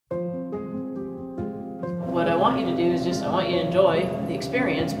What I want you to do is I want you to enjoy the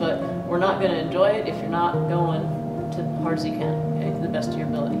experience, but we're not going to enjoy it if you're not going to hard as you can, okay, to the best of your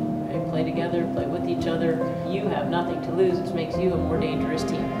ability. Okay? Play together, play with each other. You have nothing to lose, which makes you a more dangerous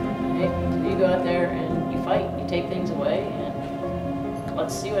team. Okay? So you go out there and you fight, you take things away, and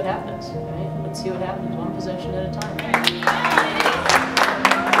let's see what happens. Okay? Let's see what happens one possession at a time.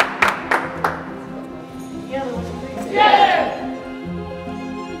 Together, let's agree. Yeah!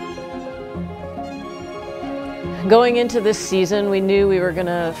 Going into this season, we knew we were going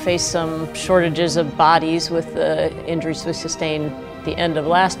to face some shortages of bodies with the injuries we sustained at the end of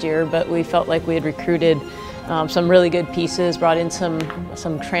last year, but we felt like we had recruited some really good pieces, brought in some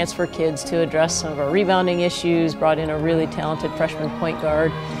transfer kids to address some of our rebounding issues, brought in a really talented freshman point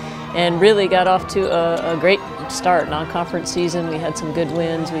guard, and really got off to a great start. Non-conference season, we had some good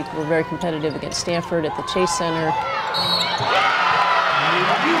wins. We were very competitive against Stanford at the Chase Center.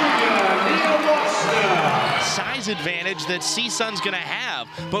 Size advantage that CSUN's going to have,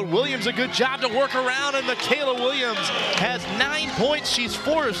 but Williams a good job to work around, and Mikayla Williams has 9 points. She's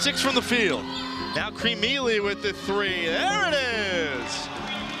 4 of 6 from the field. Now Cremeely with the 3. There it is.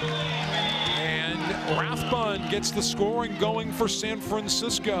 And Rathbun gets the scoring going for San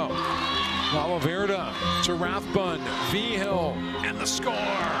Francisco. Vaalavirta to Rathbun, Vigil, and the score.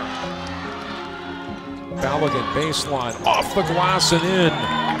 Balogun baseline, off the glass and in.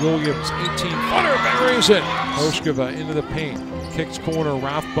 Williams, 18-footer, buries it. Hoshkova into the paint, kicks corner,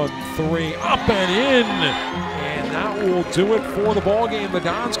 Rathbun 3, up and in. And that will do it for the ball game. The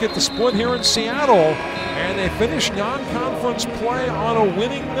Dons get the split here in Seattle, and they finish non-conference play on a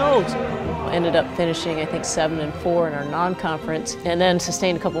winning note. Ended up finishing, I think, 7-4 in our non-conference, and then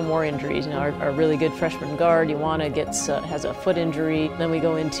sustained a couple more injuries. You know, our really good freshman guard, Ioana, has a foot injury. Then we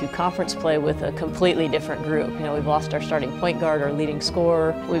go into conference play with a completely different group. You know, we've lost our starting point guard, our leading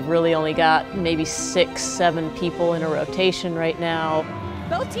scorer. We've really only got maybe 6, 7 people in a rotation right now.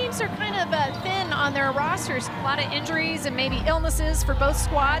 Both teams are kind of thin on their rosters. A lot of injuries and maybe illnesses for both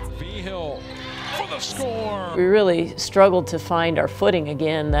squads. Vigil for the score. We really struggled to find our footing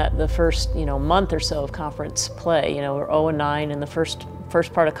again the first month or so of conference play. You know, we're 0-9 in the first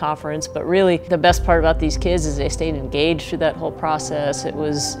part of conference, but really the best part about these kids is they stayed engaged through that whole process. It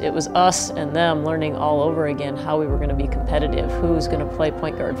was us and them learning all over again how we were going to be competitive, who's going to play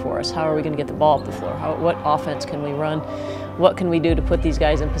point guard for us, how are we going to get the ball up the floor, what offense can we run, what can we do to put these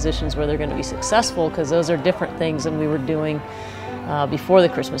guys in positions where they're going to be successful, because those are different things than we were doing before the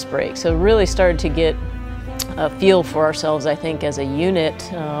Christmas break. So really started to get a feel for ourselves, I think, as a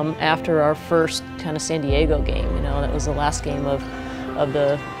unit after our first kind of San Diego game. You know, that was the last game of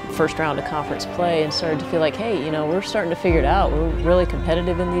the first round of conference play, and started to feel like, hey, you know, we're starting to figure it out. We're really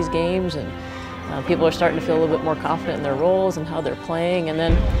competitive in these games, and people are starting to feel a little bit more confident in their roles and how they're playing. And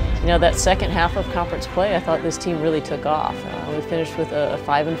then, you know, that second half of conference play, I thought this team really took off. We finished with a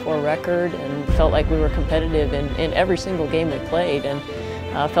 5-4 record and felt like we were competitive in every single game we played, and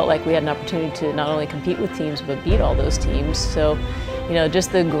felt like we had an opportunity to not only compete with teams but beat all those teams. So, you know,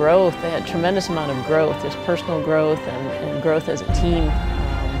 just the growth, they had a tremendous amount of growth, just personal growth and growth as a team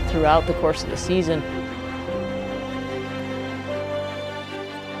throughout the course of the season.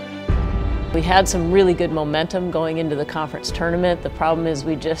 We had some really good momentum going into the conference tournament. The problem is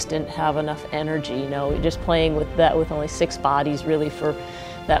we just didn't have enough energy. You know, just playing with only 6 bodies really for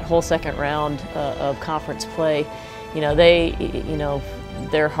that whole second round of conference play. You know,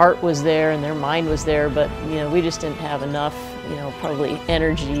 their heart was there and their mind was there, but you know, we just didn't have enough, you know, probably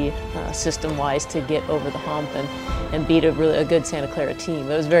energy system-wise to get over the hump and beat a good Santa Clara team.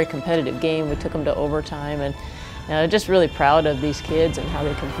 It was a very competitive game. We took them to overtime, and just really proud of these kids and how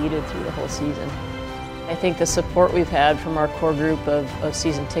they competed through the whole season. I think the support we've had from our core group of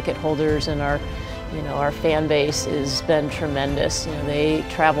season ticket holders and our fan base has been tremendous. You know, they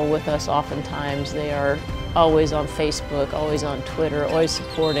travel with us oftentimes. They are always on Facebook, always on Twitter, always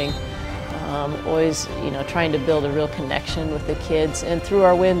supporting, always, you know, trying to build a real connection with the kids, and through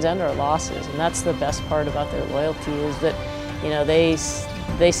our wins and our losses. And that's the best part about their loyalty, is that, you know, they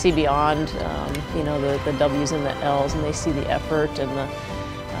see beyond, you know, the W's and the L's, and they see the effort and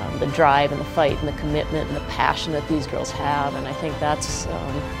the drive and the fight and the commitment and the passion that these girls have. And I think that's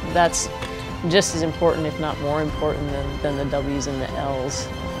just as important, if not more important, than the W's and the L's.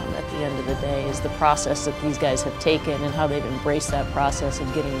 At the end of the day, is the process that these guys have taken and how they've embraced that process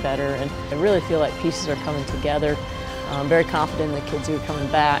of getting better. And I really feel like pieces are coming together. I'm very confident in the kids who are coming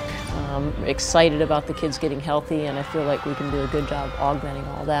back, excited about the kids getting healthy, and I feel like we can do a good job augmenting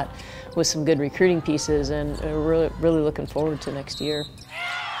all that with some good recruiting pieces, and we're really looking forward to next year.